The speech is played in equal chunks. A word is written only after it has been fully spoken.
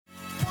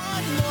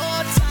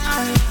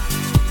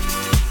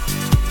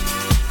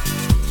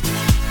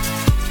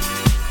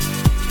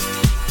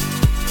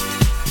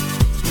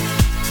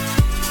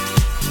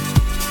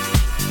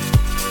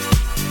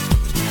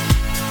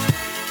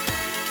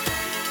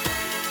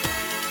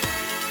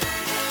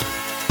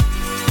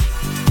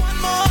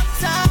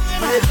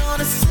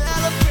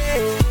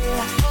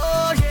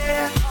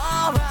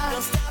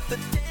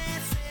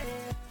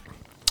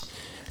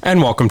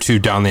And welcome to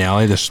Down the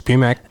Alley. This is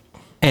PMAC.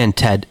 And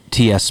Ted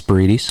T.S.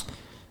 Spirides.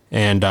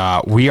 And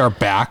we are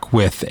back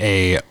with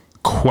a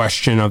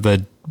question of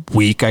the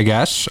week, I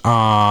guess.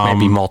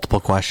 Maybe multiple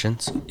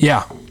questions.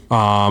 Yeah.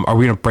 Are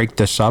we going to break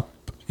this up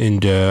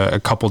into a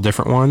couple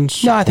different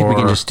ones? No, I think we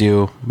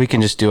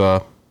can just do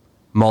a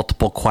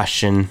multiple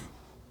question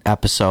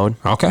episode.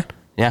 Okay.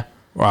 Yeah.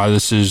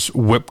 This is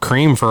whipped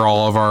cream for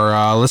all of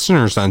our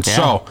listeners then. Yeah.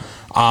 So,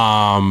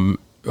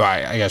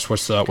 I guess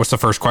what's the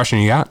first question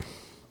you got?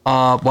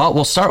 Well,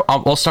 we'll start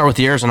with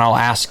yours, and I'll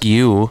ask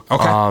you.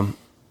 Okay.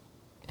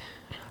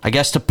 I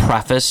guess to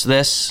preface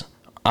this,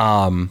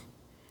 there's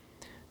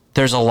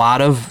a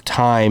lot of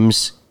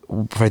times,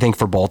 I think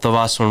for both of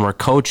us, when we're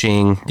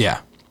coaching, Yeah.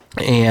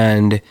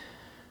 and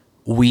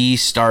we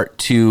start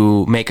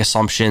to make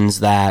assumptions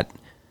that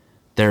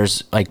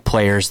there's like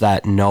players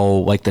that know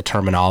like the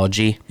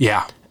terminology.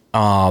 Yeah.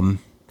 And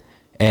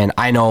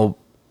I know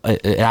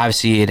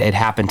obviously it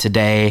happened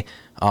today,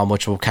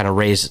 which will kind of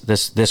raise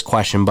this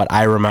question. But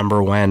I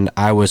remember when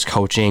I was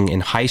coaching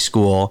in high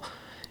school,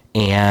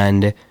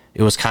 and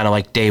it was kind of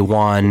like day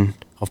one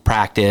of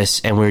practice,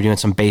 and we were doing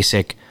some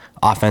basic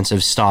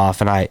offensive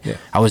stuff, and I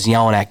was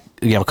yelling at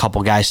a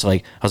couple guys to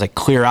I was like,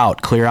 clear out.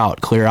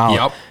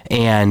 Yep.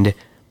 And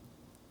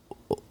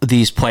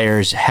these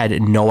players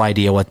had no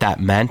idea what that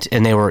meant,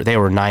 and they were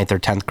 9th or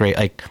 10th grade,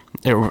 like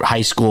they were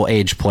high school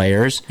age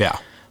players. Yeah.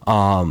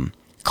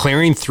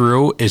 Clearing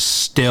through is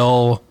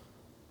still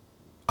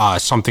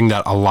something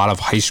that a lot of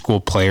high school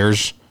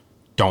players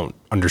don't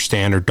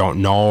understand or don't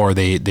know, or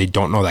they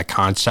don't know that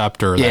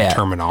concept or that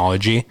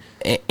terminology.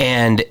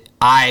 And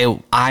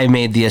I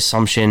made the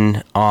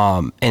assumption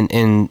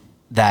in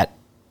that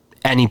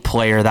any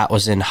player that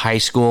was in high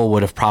school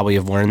would have probably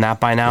have learned that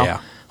by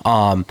now.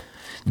 Yeah.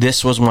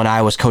 This was when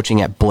I was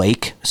coaching at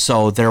Blake,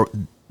 so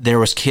there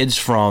was kids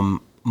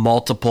from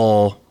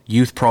multiple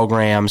youth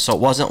programs, so it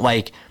wasn't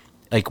like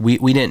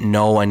we didn't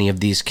know any of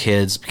these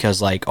kids because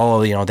they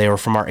were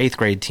from our 8th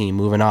grade team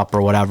moving up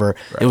or whatever.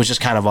 Right. It was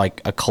just kind of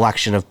like a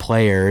collection of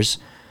players.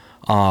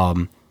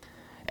 And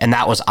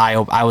that was,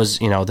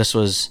 this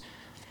was,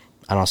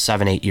 I don't know,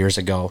 7-8 years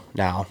ago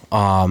now.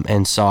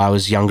 And so I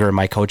was younger in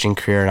my coaching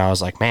career, and I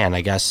was like, man, I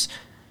guess,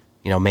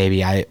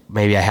 maybe I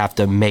have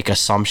to make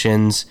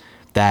assumptions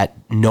that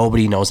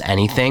nobody knows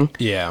anything.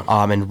 Yeah.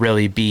 And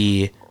really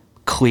be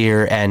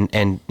clear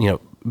and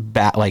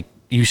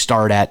you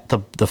start at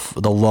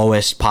the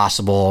lowest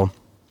possible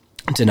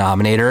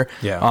denominator.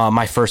 Yeah.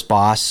 My first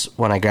boss,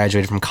 when I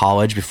graduated from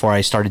college, before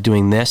I started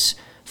doing this,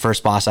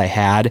 first boss I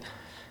had,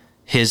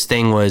 his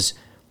thing was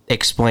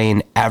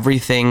explain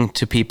everything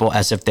to people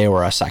as if they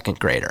were a second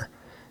grader.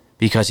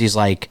 Because he's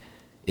like,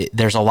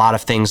 there's a lot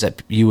of things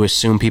that you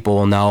assume people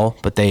will know,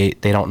 but they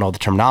don't know the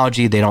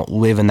terminology. They don't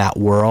live in that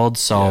world.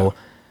 So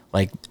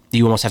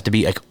you almost have to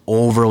be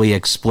overly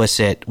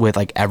explicit with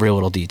every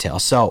little detail.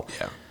 So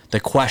the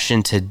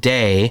question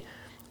today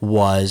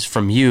was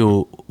from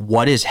you,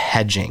 what is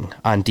hedging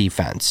on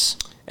defense?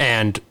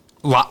 And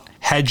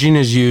hedging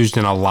is used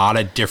in a lot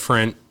of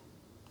different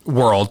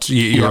worlds.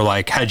 You're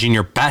like hedging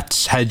your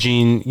bets,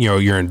 hedging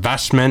your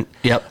investment.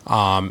 Yep.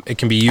 It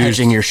can be used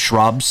hedging your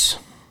shrubs.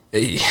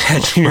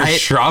 Hedging your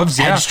shrubs.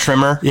 Hedge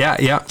trimmer.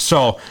 Yeah.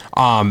 So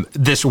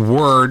this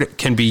word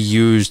can be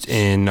used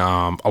in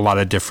a lot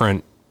of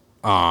different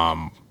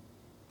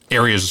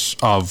areas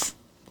of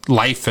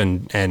life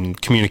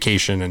and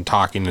communication and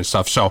talking and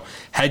stuff. So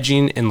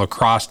hedging in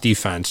lacrosse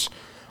defense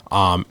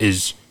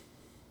is,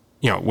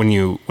 when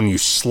you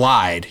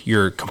slide,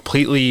 you're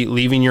completely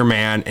leaving your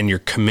man and you're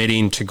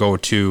committing to go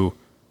to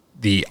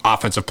the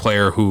offensive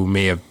player who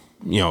may have,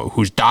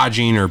 who's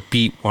dodging or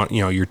beat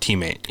your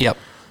teammate. Yep.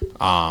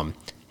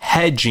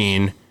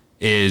 Hedging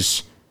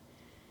is,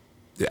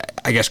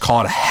 I guess,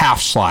 call it a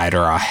half slide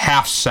or a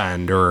half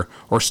send or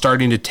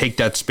starting to take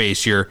that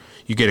space.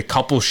 You get a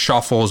couple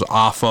shuffles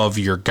off of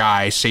your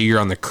guy. Say you're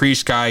on the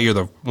crease guy, you're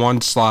the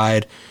one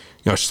slide,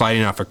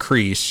 sliding off a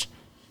crease.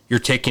 You're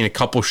taking a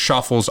couple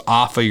shuffles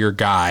off of your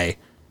guy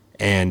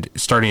and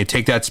starting to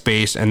take that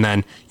space, and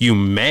then you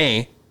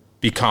may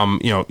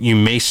you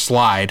may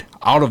slide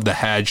out of the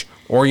hedge,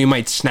 or you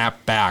might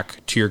snap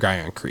back to your guy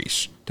on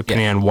crease,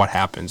 depending on what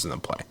happens in the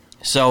play.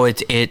 So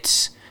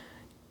it's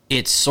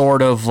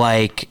sort of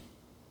like,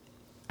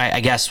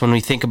 I guess when we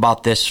think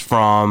about this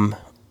from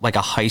like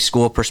a high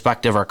school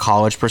perspective or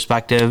college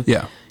perspective,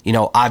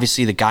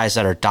 obviously the guys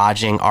that are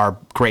dodging are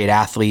great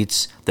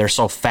athletes. They're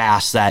so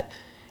fast that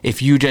if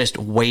you just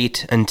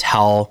wait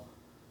until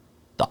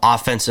the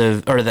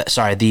offensive or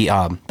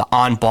the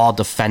on-ball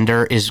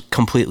defender is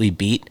completely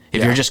beat,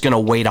 if you're just going to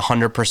wait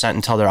 100%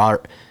 until they're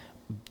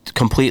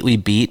completely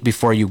beat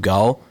before you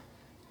go,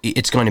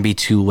 it's going to be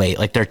too late.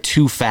 Like, they're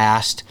too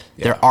fast.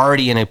 Yeah. They're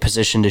already in a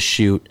position to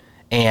shoot,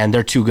 and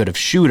they're too good of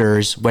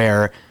shooters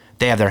where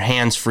they have their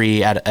hands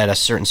free at a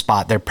certain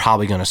spot. They're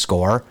probably going to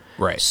score.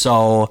 Right.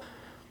 So,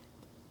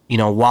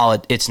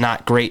 while it's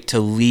not great to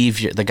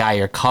leave the guy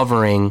you're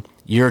covering,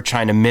 you're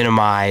trying to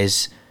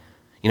minimize,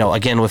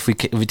 again, if we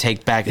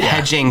take back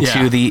hedging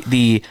to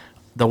the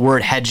the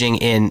word hedging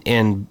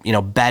in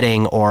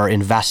betting or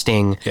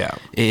investing. Yeah.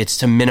 It's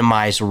to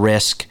minimize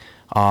risk.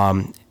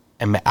 And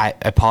I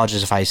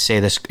apologize if I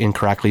say this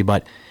incorrectly,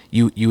 but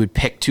you would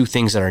pick two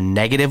things that are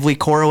negatively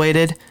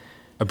correlated.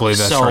 I believe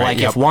that's so right.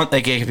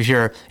 If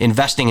you're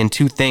investing in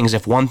two things,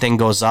 if one thing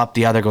goes up,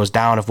 the other goes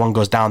down. If one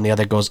goes down, the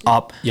other goes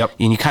up. Yep.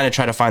 And you kind of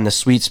try to find the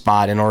sweet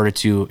spot in order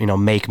to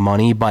make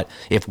money. But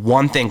if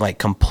one thing like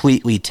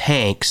completely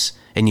tanks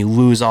and you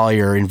lose all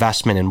your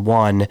investment in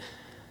one,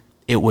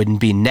 it wouldn't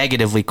be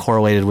negatively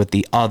correlated with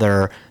the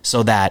other,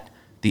 so that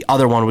the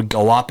other one would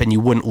go up and you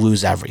wouldn't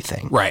lose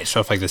everything. Right. So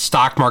if like the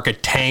stock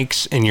market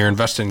tanks and you're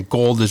investing in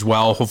gold as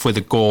well, hopefully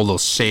the gold will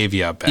save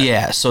you a bit.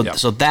 Yeah. So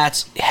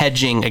that's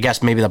hedging, I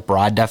guess maybe the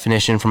broad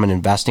definition from an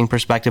investing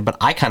perspective, but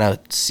I kind of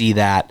see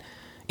that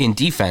in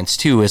defense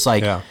too. It's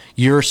like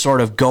you're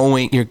sort of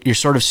you're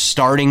sort of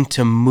starting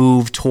to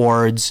move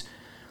towards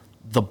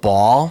the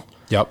ball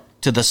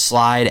to the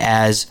slide,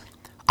 as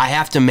I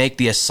have to make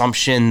the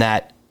assumption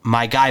that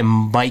my guy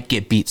might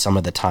get beat some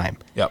of the time.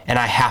 And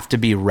I have to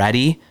be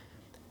ready.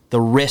 The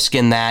risk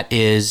in that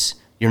is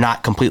you're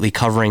not completely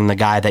covering the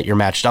guy that you're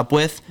matched up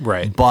with.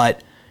 Right.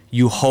 But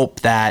you hope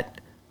that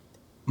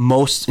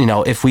most,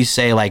 if we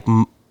say like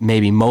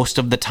maybe most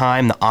of the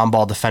time the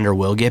on-ball defender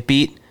will get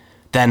beat,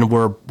 then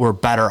we're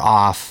better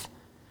off.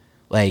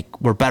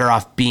 Like, we're better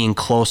off being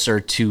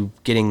closer to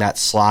getting that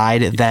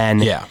slide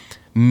than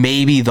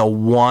maybe the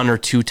one or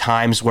two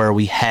times where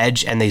we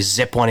hedge and they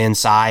zip one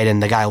inside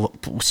and the guy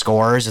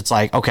scores. It's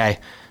like, okay,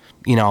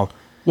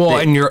 Well,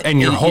 and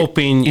you're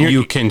hoping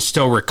you can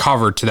still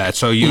recover to that.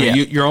 So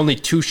you're only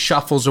two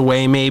shuffles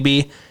away,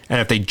 maybe,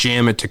 and if they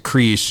jam it to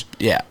crease,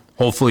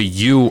 hopefully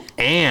you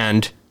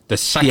and the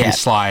second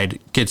slide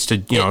gets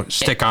to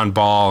stick on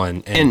ball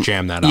and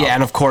jam that up. Yeah,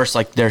 and of course,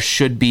 like, there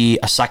should be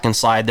a second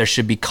slide, there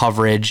should be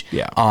coverage.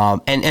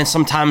 And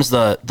sometimes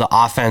the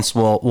offense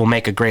will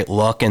make a great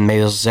look and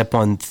maybe they'll zip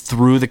one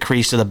through the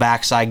crease to the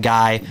backside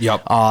guy.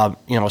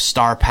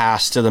 Star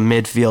pass to the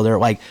midfielder,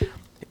 like.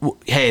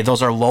 Hey,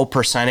 those are low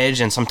percentage,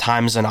 and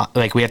sometimes,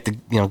 we have to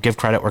give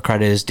credit where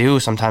credit is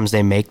due. Sometimes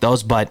they make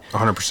those, but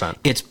 100%.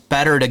 It's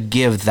better to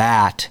give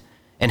that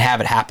and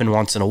have it happen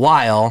once in a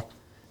while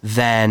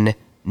than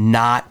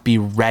not be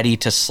ready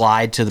to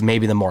slide to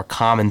maybe the more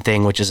common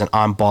thing, which is an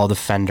on-ball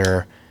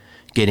defender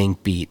getting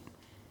beat.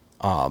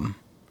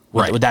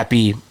 Would that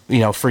be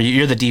for you?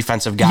 You're the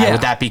defensive guy.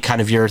 Would that be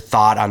kind of your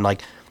thought on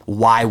like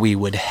why we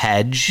would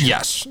hedge?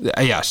 Yes.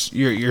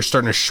 You're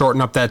starting to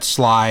shorten up that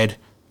slide.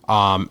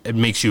 It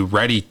makes you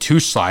ready to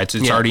slide. So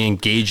it's already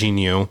engaging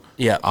you.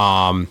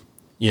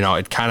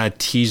 It kind of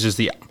teases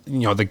the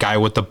guy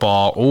with the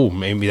ball. Oh,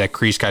 maybe that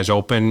crease guy's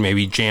open.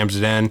 Maybe he jams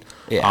it in.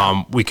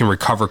 We can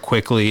recover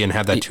quickly and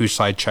have that two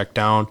slide check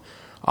down.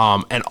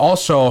 And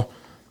also,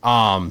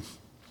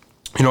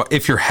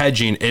 if you're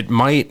hedging, it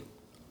might,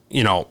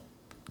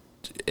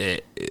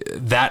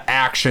 that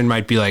action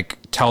might be like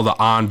tell the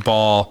on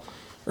ball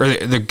or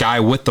the guy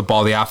with the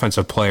ball, the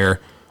offensive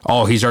player,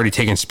 oh, he's already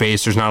taken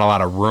space. There's not a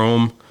lot of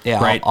room.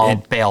 Right. I'll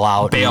bail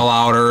out. Bail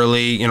out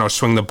early,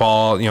 swing the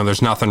ball.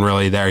 There's nothing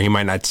really there. He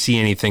might not see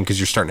anything because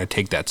you're starting to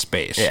take that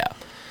space.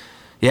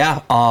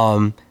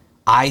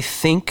 I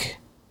think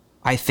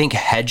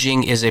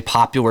hedging is a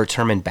popular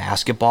term in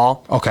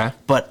basketball. Okay.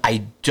 But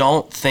I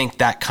don't think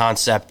that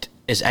concept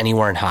is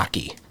anywhere in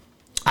hockey.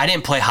 I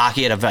didn't play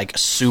hockey at a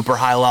super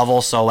high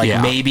level, so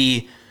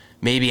maybe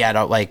at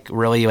a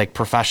really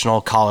professional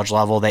college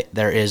level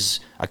there is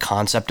a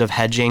concept of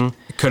hedging.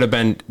 It could have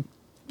been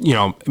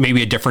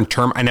maybe a different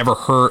term. I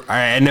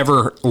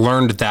never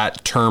learned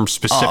that term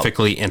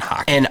specifically in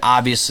hockey. And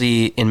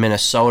obviously in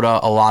Minnesota,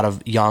 a lot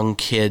of young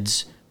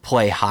kids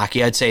play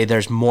hockey. I'd say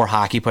there's more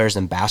hockey players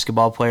than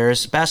basketball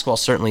players. Basketball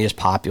certainly is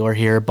popular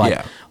here,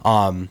 but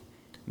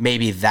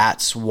maybe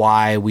that's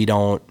why we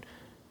don't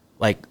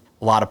a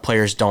lot of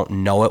players don't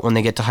know it when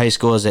they get to high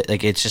school. Is it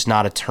it's just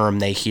not a term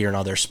they hear in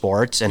other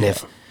sports, and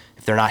if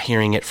they're not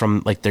hearing it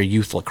from their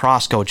youth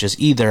lacrosse coaches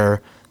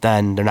either,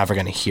 then they're never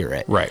going to hear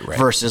it. Right.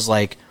 Versus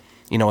a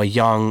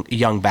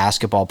young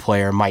basketball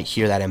player might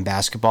hear that in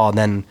basketball, and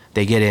then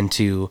they get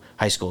into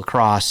high school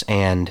lacrosse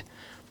and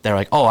they're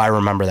like, oh, I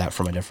remember that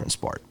from a different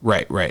sport.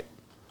 Right.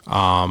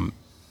 And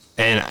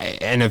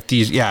if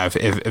these,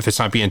 if it's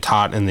not being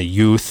taught in the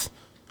youth,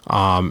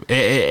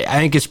 I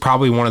think it's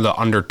probably one of the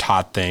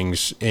under-taught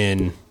things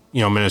in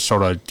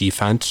Minnesota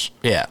defense.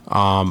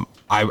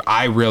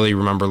 I really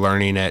remember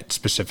learning it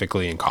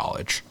specifically in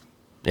college.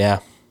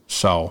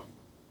 So.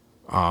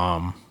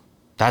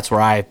 That's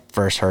where I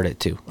first heard it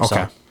too.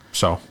 Okay.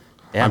 So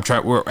I'm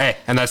trying.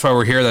 And that's why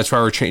we're here. That's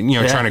why we're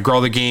trying to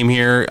grow the game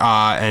here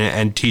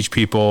and teach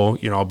people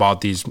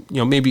about these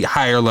maybe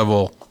higher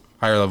level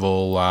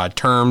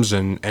terms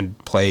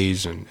and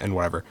plays and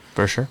whatever.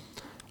 For sure.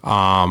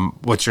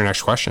 What's your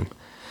next question?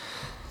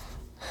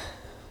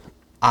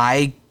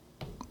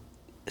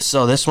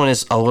 So this one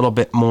is a little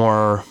bit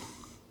more.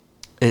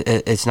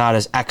 It's not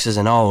as X's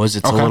and O's.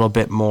 It's a little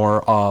bit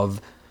more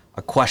of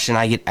a question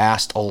I get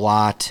asked a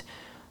lot,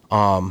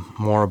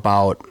 more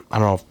about, I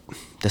don't know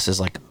if this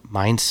is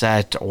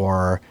mindset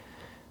or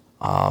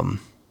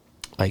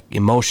like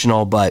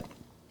emotional, but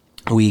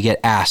we get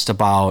asked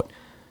about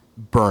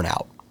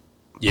burnout.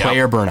 Yep.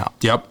 Player burnout.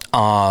 Yep.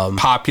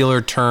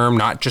 Popular term,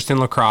 not just in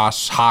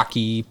lacrosse,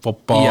 hockey,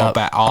 football,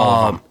 all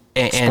of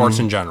them. Sports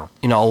in general.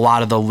 You know, a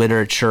lot of the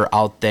literature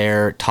out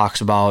there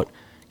talks about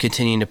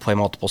continuing to play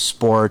multiple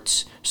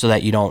sports so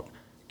that you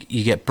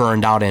get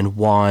burned out in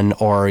one,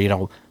 or, you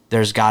know,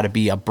 there's got to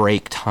be a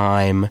break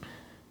time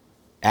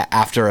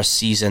after a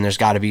season. There's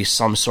got to be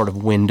some sort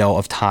of window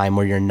of time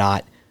where you're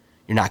not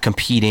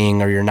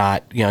competing, or you're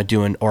not, you know,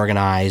 doing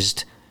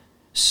organized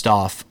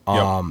stuff.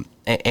 Yep.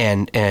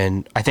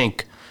 And I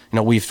think, you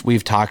know,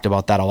 we've talked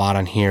about that a lot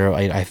on here.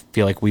 I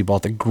feel like we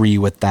both agree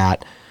with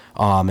that.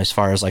 As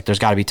far as like, there's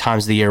got to be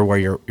times of the year where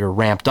you're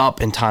ramped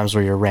up and times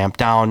where you're ramped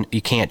down.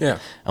 You can't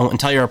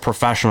until you're a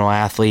professional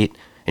athlete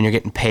and you're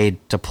getting paid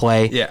to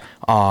play. Yeah.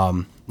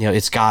 You know,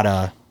 it's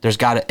gotta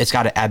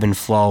ebb and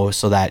flow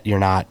so that you're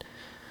not,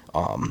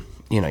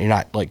 you know, you're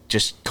not like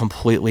just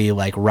completely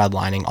like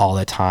redlining all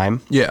the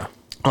time. Yeah.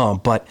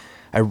 But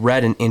I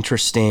read an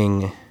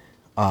interesting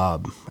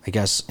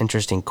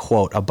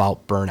quote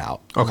about burnout.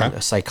 Okay.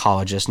 A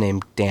psychologist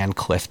named Dan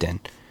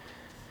Clifton.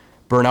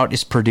 Burnout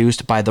is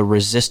produced by the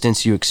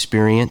resistance you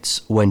experience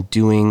when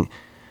doing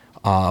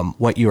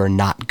what you are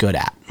not good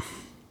at.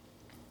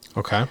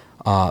 Okay.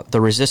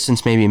 The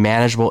resistance may be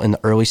manageable in the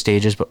early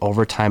stages, but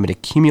over time it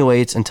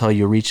accumulates until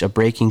you reach a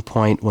breaking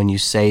point when you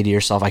say to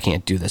yourself, I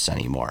can't do this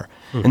anymore.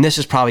 And this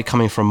is probably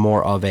coming from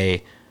more of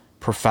a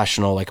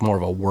professional, like more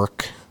of a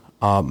work,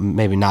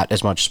 maybe not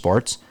as much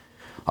sports.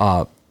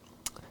 Let's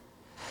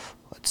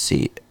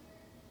see.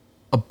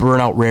 A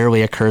burnout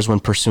rarely occurs when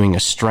pursuing a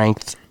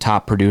strength.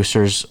 Top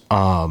producers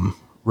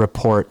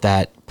report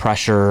that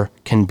pressure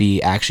can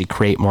be actually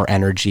create more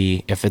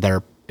energy if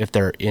they're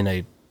in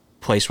a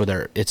place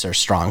where it's their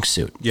strong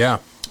suit. Yeah.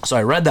 So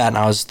I read that and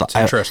I was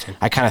interesting.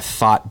 I kind of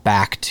thought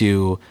back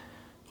to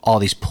all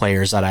these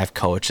players that I've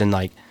coached, and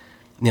like,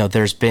 you know,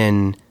 there's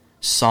been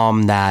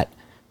some that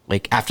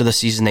like after the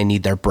season they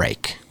need their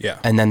break. Yeah.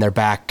 And then they're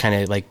back, kind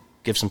of like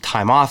give some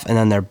time off, and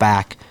then they're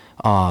back.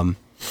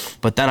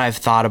 But then I've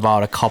thought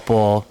about a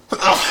couple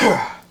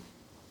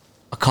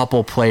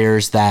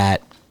players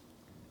that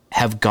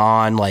have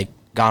gone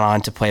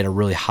on to play at a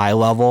really high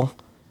level,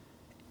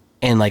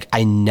 and like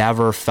I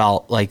never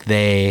felt like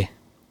they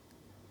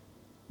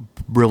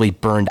really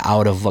burned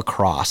out of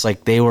lacrosse.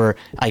 Like they were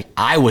like,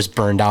 I was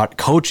burned out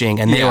coaching,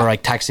 and they were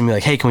like texting me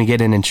like, hey, can we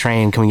get in and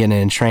train? Can we get in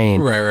and train?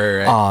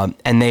 Right.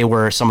 And they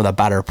were some of the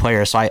better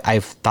players. So I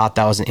thought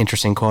that was an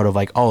interesting quote of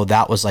like, oh,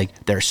 that was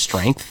like their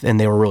strength, and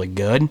they were really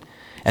good.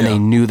 And they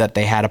knew that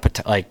they had a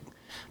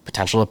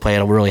potential to play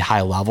at a really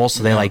high level.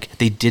 So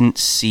they didn't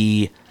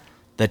see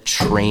the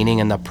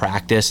training and the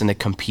practice and the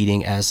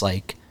competing as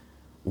like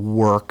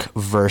work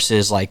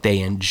versus like they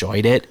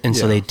enjoyed it. And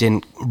so they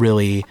didn't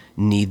really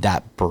need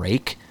that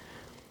break.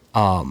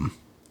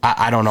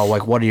 I don't know,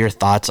 like, what are your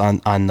thoughts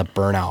on the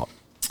burnout?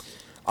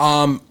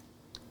 And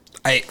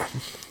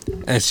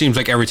it seems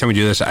like every time we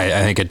do this,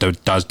 I think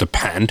it does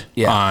depend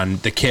on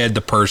the kid,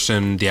 the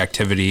person, the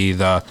activity,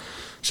 the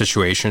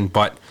situation.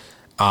 But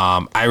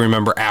I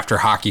remember after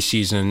hockey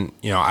season,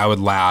 you know, I would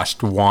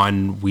last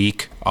 1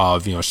 week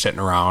of, you know, sitting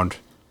around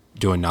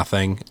doing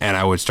nothing, and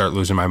I would start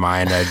losing my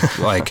mind. I'd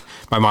like,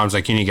 my mom's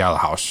like, you need to get out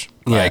of the house.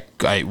 Like,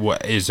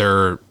 what is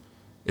there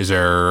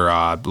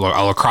a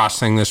lacrosse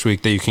thing this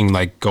week that you can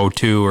like go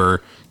to,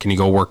 or can you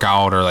go work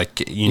out, or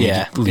like you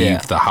need to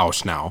leave the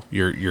house now?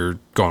 You're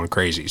going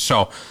crazy.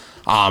 So,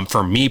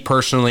 for me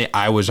personally,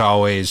 I was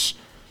always,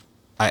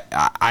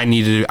 I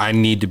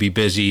need to be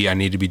busy. I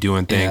need to be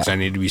doing things. I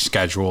need to be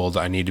scheduled.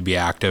 I need to be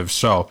active.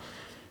 So,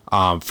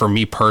 for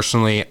me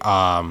personally,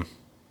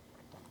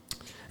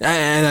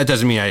 and that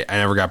doesn't mean I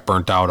never got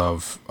burnt out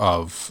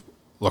of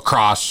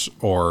lacrosse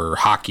or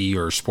hockey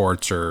or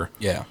sports or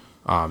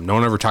no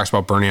one ever talks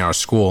about burning out of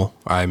school.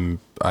 I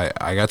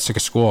got sick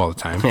of school all the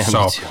time.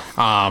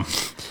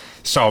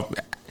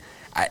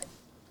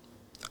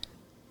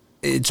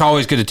 It's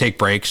always good to take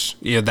breaks.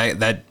 You know,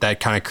 that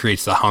kind of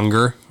creates the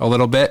hunger a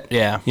little bit.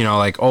 Yeah. You know,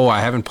 like, oh,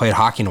 I haven't played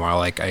hockey in a while.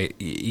 Like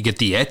you get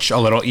the itch a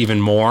little even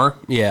more.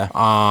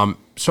 Yeah.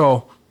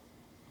 So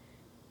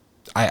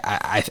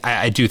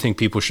I do think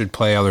people should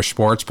play other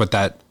sports, but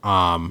that,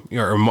 you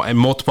know, and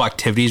multiple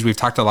activities. We've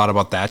talked a lot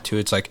about that too.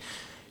 It's like,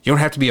 you don't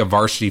have to be a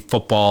varsity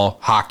football,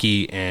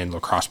 hockey, and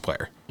lacrosse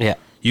player. Yeah.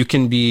 You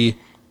can be,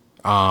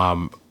 you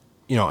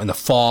know, in the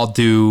fall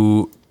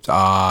do,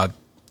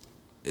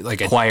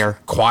 like a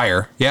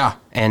choir. Yeah.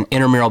 And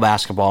intramural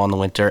basketball in the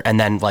winter. And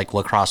then like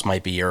lacrosse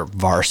might be your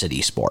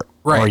varsity sport.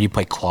 Right. Or you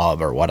play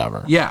club or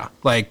whatever. Yeah.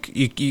 Like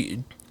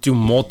you do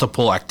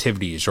multiple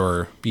activities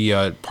or be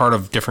a part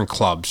of different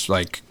clubs.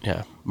 Like,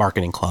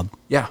 marketing club.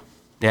 Yeah.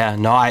 Yeah.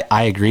 No,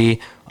 I agree.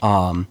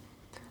 And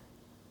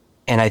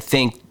I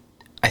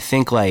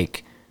think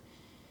like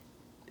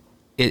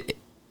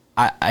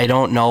I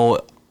don't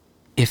know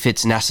if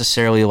it's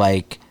necessarily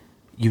like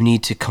you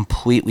need to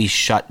completely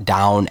shut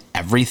down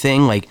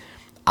everything. Like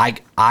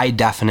I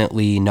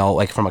definitely know,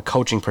 like from a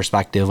coaching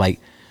perspective, like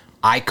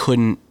I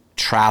couldn't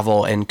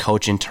travel and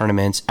coach in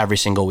tournaments every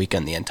single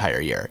weekend the entire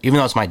year, even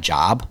though it's my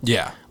job.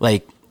 Yeah.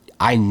 Like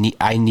I need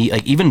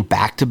like even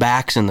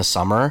back-to-backs in the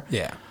summer.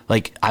 Yeah.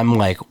 Like I'm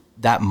like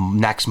that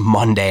next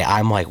Monday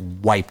I'm like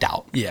wiped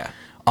out. Yeah.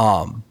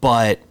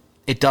 But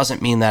it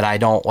doesn't mean that I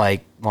don't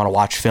like want to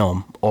watch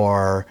film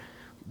or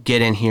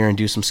get in here and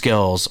do some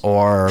skills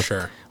or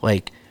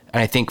like,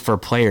 and I think for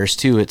players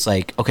too, it's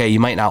like, okay, you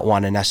might not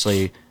want to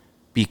necessarily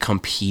be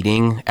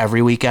competing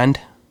every weekend,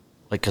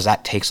 like, cause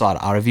that takes a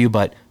lot out of you,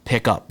 but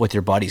pick up with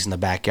your buddies in the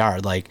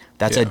backyard. Like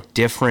that's a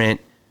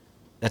different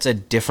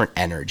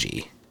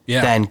energy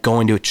than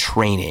going to a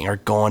training or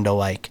going to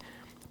like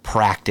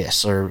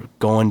practice or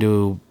going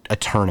to a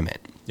tournament.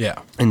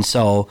 Yeah. And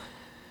so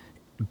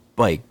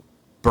like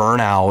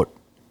burnout,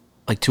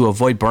 like to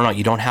avoid burnout,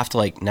 you don't have to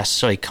like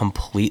necessarily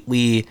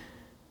completely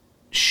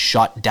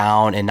shut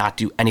down and not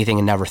do anything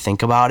and never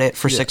think about it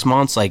for 6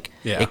 months. Like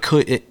it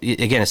could,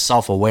 again, it's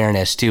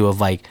self-awareness too of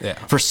like,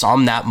 for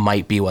some that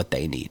might be what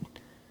they need.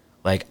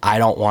 Like, I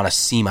don't want to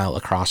see my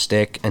lacrosse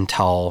stick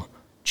until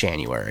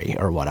January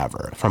or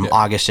whatever, from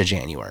August to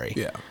January.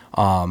 Yeah.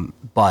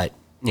 But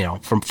you know,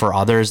 for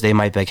others, they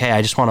might be like, hey,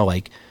 I just want to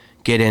like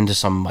get into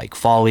some like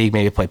fall league,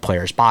 maybe play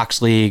players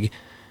box league,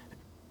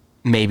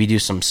 maybe do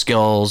some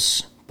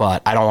skills,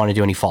 but I don't want to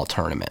do any fall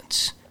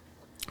tournaments.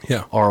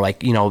 Yeah. Or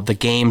like, you know, the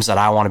games that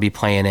I want to be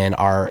playing in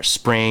are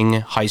spring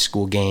high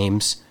school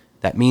games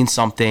that mean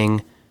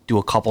something, do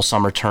a couple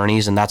summer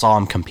tourneys, and that's all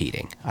I'm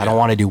competing. I don't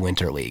want to do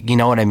winter league. You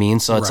know what I mean?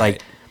 So it's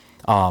like,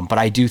 but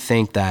I do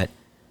think that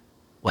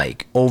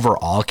like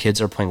overall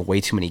kids are playing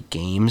way too many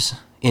games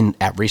in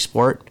every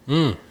sport.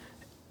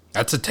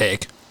 That's a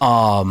take.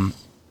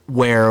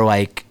 Where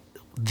like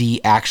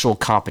the actual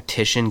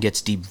competition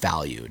gets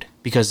devalued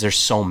because there's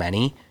so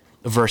many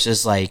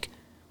versus like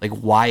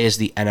why is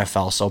the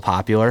NFL so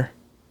popular?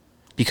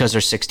 Because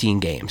there's 16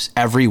 games.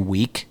 Every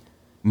week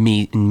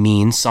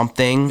means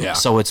something,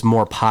 so it's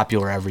more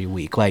popular every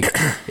week. Like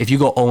if you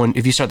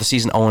start the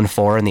season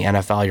 0-4 in the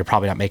NFL, you're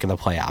probably not making the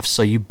playoffs.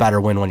 So you better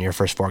win one of your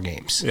first 4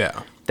 games.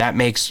 Yeah. That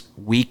makes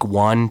week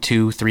 1,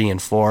 2, 3,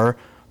 and 4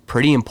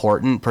 pretty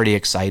important, pretty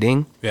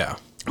exciting. Yeah.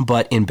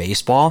 But in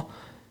baseball,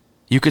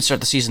 you could start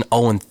the season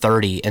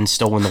 0-30 and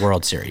still win the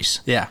World Series.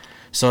 Yeah.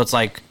 So it's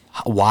like,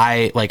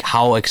 why, like,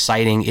 how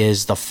exciting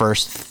is the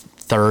first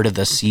third of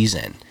the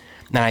season?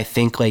 And I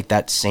think like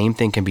that same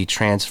thing can be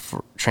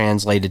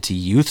translated to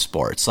youth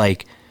sports.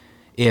 Like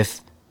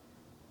if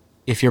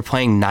you're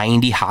playing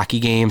 90 hockey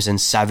games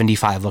and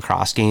 75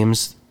 lacrosse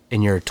games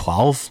and you're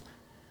 12,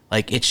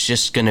 like it's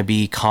just going to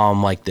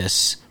become like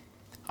this,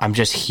 I'm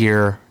just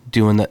here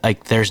doing the,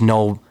 like, there's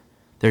no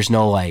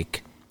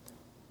like,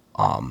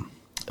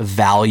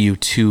 value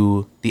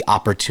to the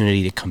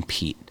opportunity to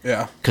compete.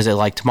 Yeah. Because it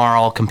like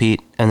tomorrow I'll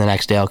compete and the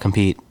next day I'll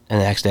compete and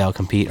the next day I'll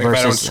compete. Like if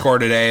I don't score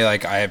today,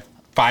 like I have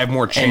 5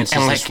 more chances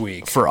and this like,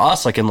 week. For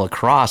us, like in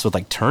lacrosse with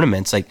like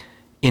tournaments, like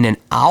in an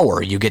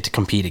hour you get to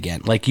compete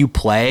again. Like you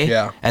play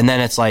and then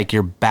it's like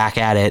you're back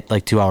at it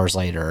like 2 hours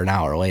later or an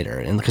hour later.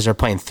 And because they're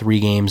playing 3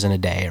 games in a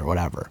day or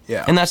whatever.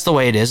 Yeah. And that's the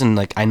way it is. And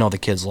like I know the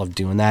kids love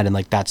doing that and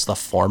like that's the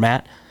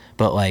format.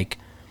 But like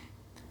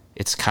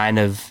it's kind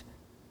of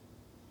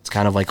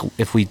like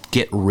if we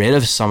get rid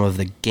of some of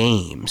the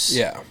games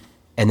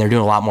and they're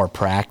doing a lot more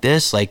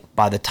practice, like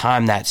by the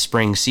time that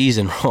spring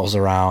season rolls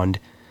around,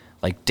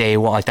 like day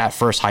one, like that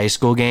first high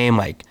school game,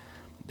 like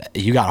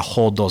you got to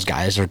hold those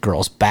guys or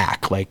girls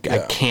back. Like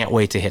I can't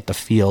wait to hit the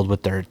field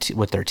with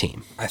their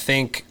team. I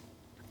think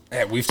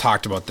we've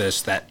talked about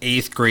this, that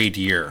 8th grade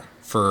year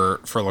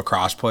for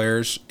lacrosse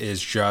players is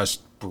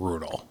just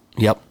brutal.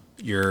 Yep.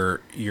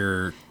 You're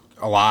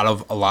a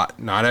lot,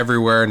 not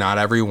everywhere, not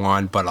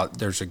everyone, but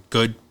there's a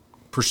good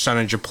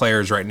percentage of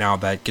players right now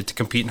that get to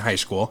compete in high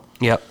school.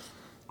 Yep.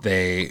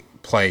 They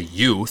play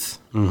youth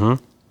and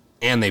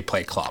they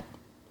play club.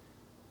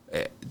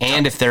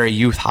 And if they're a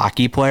youth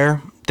hockey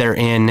player, they're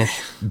in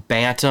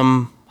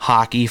bantam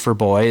hockey for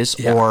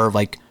boys or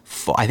like,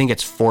 I think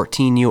it's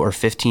 14U or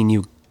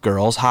 15U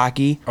girls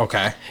hockey.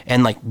 Okay.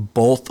 And like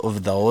both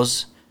of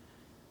those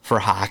for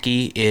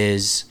hockey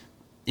it's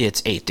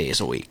 8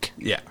 days a week.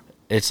 Yeah.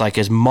 It's like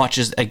as much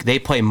as like they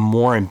play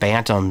more in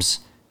bantams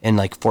in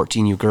like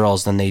 14U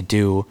girls than they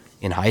do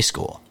in high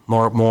school.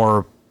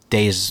 More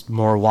days,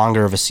 more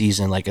longer of a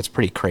season. Like it's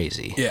pretty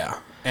crazy. Yeah.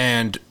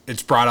 And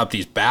it's brought up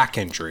these back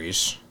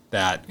injuries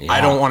that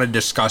I don't want to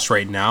discuss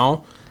right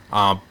now.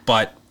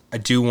 But I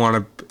do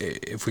want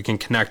to, if we can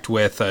connect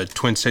with a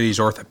Twin Cities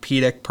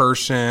orthopedic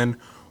person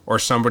or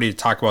somebody to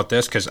talk about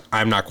this, because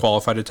I'm not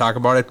qualified to talk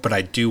about it, but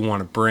I do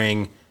want to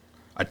bring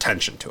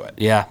attention to it.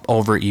 Yeah.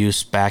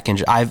 Overuse, back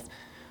injury.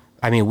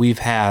 We've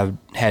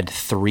had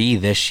 3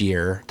 this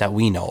year that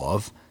we know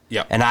of.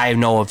 Yeah. And I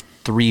know of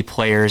 3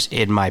 players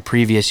in my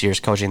previous years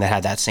coaching that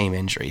had that same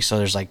injury. So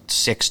there's like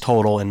 6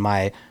 total in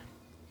my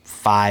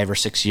 5 or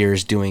 6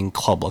 years doing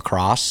club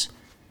lacrosse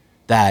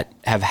that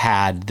have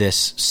had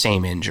this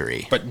same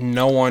injury. But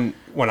no one,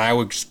 when I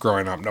was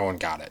growing up, no one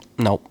got it.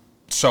 Nope.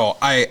 So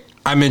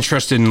I'm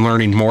interested in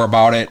learning more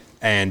about it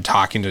and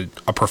talking to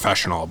a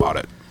professional about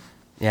it.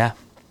 Yeah.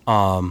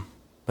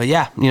 But But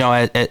yeah,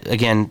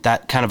 again,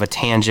 that kind of a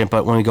tangent,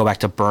 but when we go back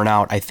to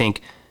burnout, I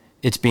think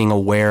it's being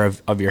aware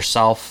of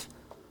yourself.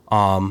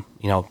 Are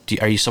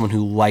you someone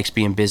who likes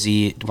being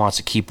busy, wants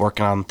to keep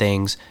working on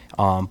things?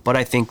 But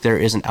I think there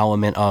is an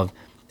element of,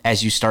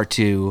 as you start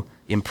to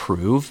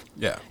improve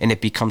and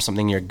it becomes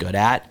something you're good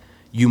at,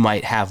 you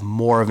might have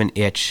more of an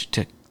itch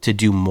to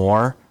do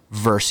more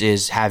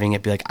versus having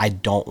it be like, I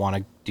don't want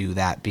to do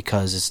that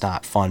because it's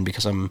not fun,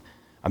 because I'm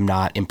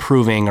not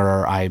improving,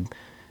 or I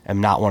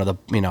am not one of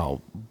the,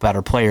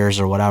 better players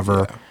or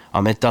whatever.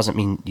 Yeah. It doesn't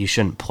mean you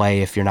shouldn't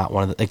play if you're not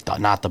one of the,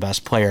 not the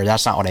best player.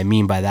 That's not what I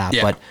mean by that.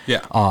 Yeah.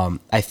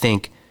 But I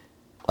think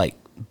like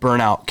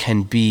burnout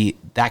can be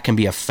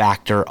a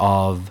factor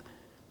of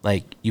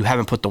like, you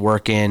haven't put the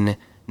work in,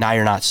 now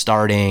you're not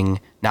starting,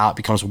 now it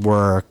becomes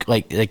work.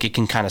 Like it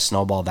can kind of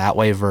snowball that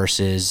way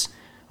versus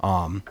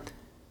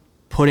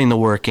putting the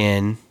work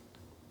in,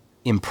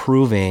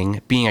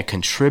 improving, being a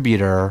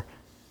contributor.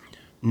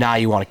 Now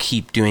you want to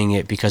keep doing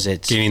it because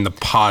it's gaining the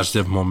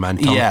positive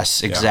momentum.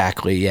 Yes,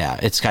 exactly. Yeah.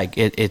 It's like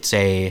it's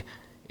a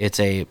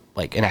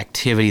like an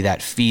activity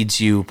that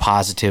feeds you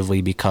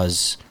positively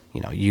because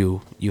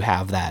you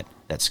have that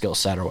skill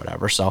set or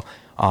whatever. So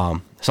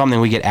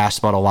something we get asked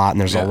about a lot, and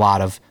there's a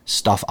lot of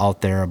stuff out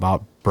there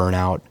about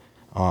burnout.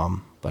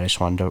 But I just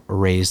wanted to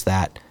raise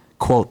that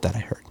quote that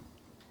I heard.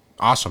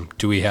 Awesome.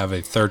 Do we have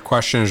a third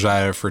question, or is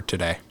that it for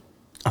today?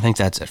 I think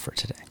that's it for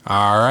today.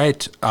 All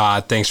right.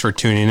 Thanks for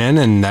tuning in,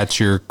 and that's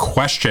your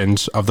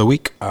questions of the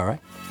week. All right.